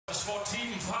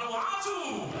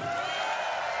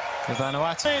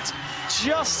Vanuatu. It's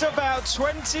just about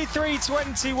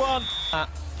 23-21.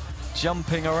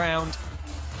 Jumping around.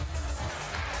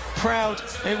 Proud.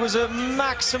 It was a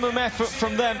maximum effort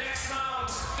from them.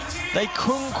 They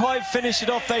couldn't quite finish it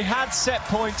off. They had set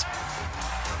point.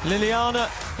 Liliana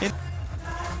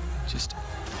just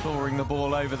flooring the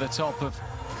ball over the top of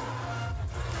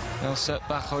Elsa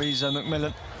Bajoizo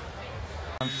McMillan.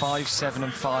 And 5-7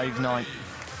 and 5-9.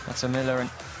 That's a Miller and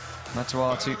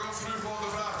Matuatu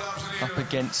up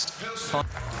against.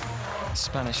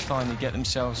 Spanish finally get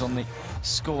themselves on the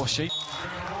score sheet.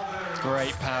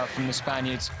 Great power from the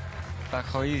Spaniards.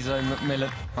 Bajoizo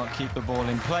McMillan can't keep the ball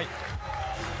in play.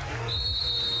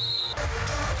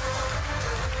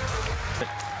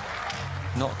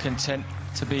 Not content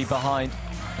to be behind,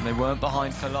 and they weren't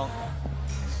behind for long.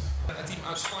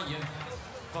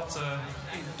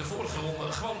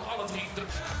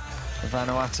 The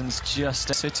Vanuatuans just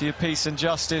a city of peace and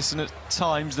justice, and at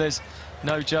times there's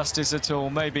no justice at all.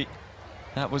 Maybe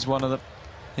that was one of them.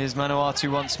 Here's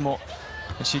Vanuatu once more,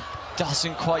 and she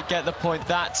doesn't quite get the point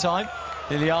that time.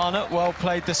 Liliana, well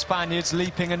played the Spaniards,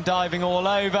 leaping and diving all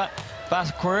over.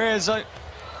 Bajoizo.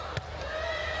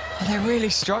 They're really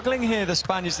struggling here, the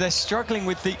Spaniards. They're struggling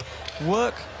with the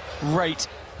work rate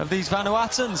of these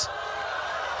Vanuatuans.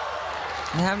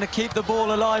 They're having to keep the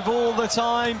ball alive all the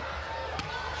time,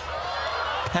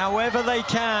 however they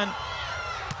can.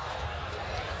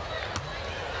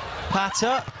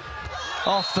 Pata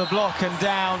off the block and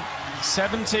down.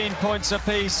 17 points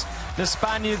apiece. The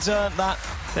Spaniards earned that.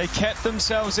 They kept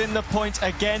themselves in the point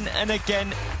again and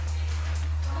again.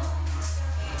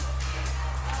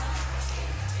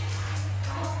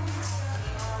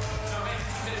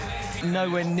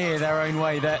 Nowhere near their own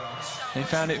way there. They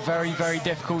found it very, very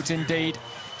difficult indeed.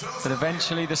 But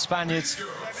eventually the Spaniards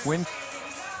win.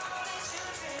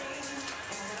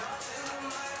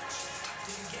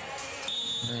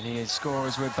 Really is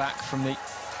scorers. We're back from the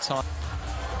time.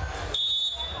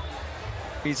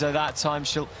 So that time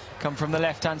she'll come from the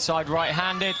left-hand side,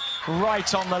 right-handed,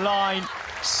 right on the line.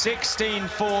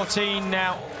 16-14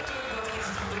 now.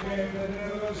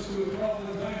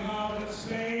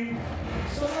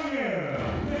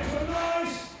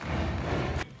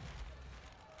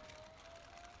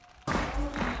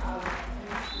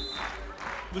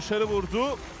 Dışarı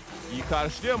vurdu. İyi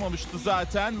karşılayamamıştı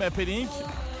zaten Mepeling.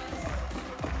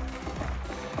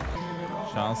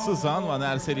 Şanssız an Van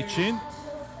Ersel için.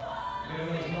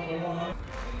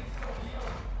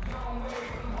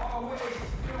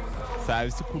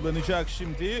 Servisi kullanacak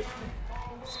şimdi.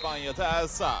 İspanya'da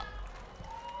Elsa.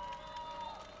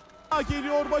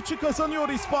 Geliyor, maçı kazanıyor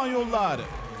İspanyollar.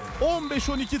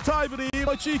 15-12 tiebreak'i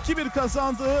maçı 2-1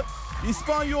 kazandı.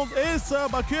 İspanyol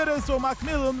Elsa Bajoizo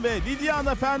McMillan ve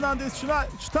Liliana Fernandez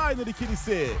Steiner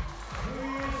ikilisi.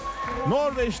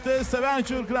 Norveç'te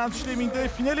Stavanger Grand Slam'inde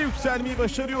finale yükselmeyi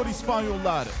başarıyor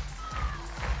İspanyollar.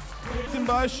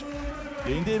 Baş,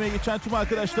 yayında emeği geçen tüm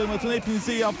arkadaşlarım adına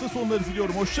hepinize iyi hafta sonları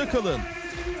diliyorum. Hoşça kalın.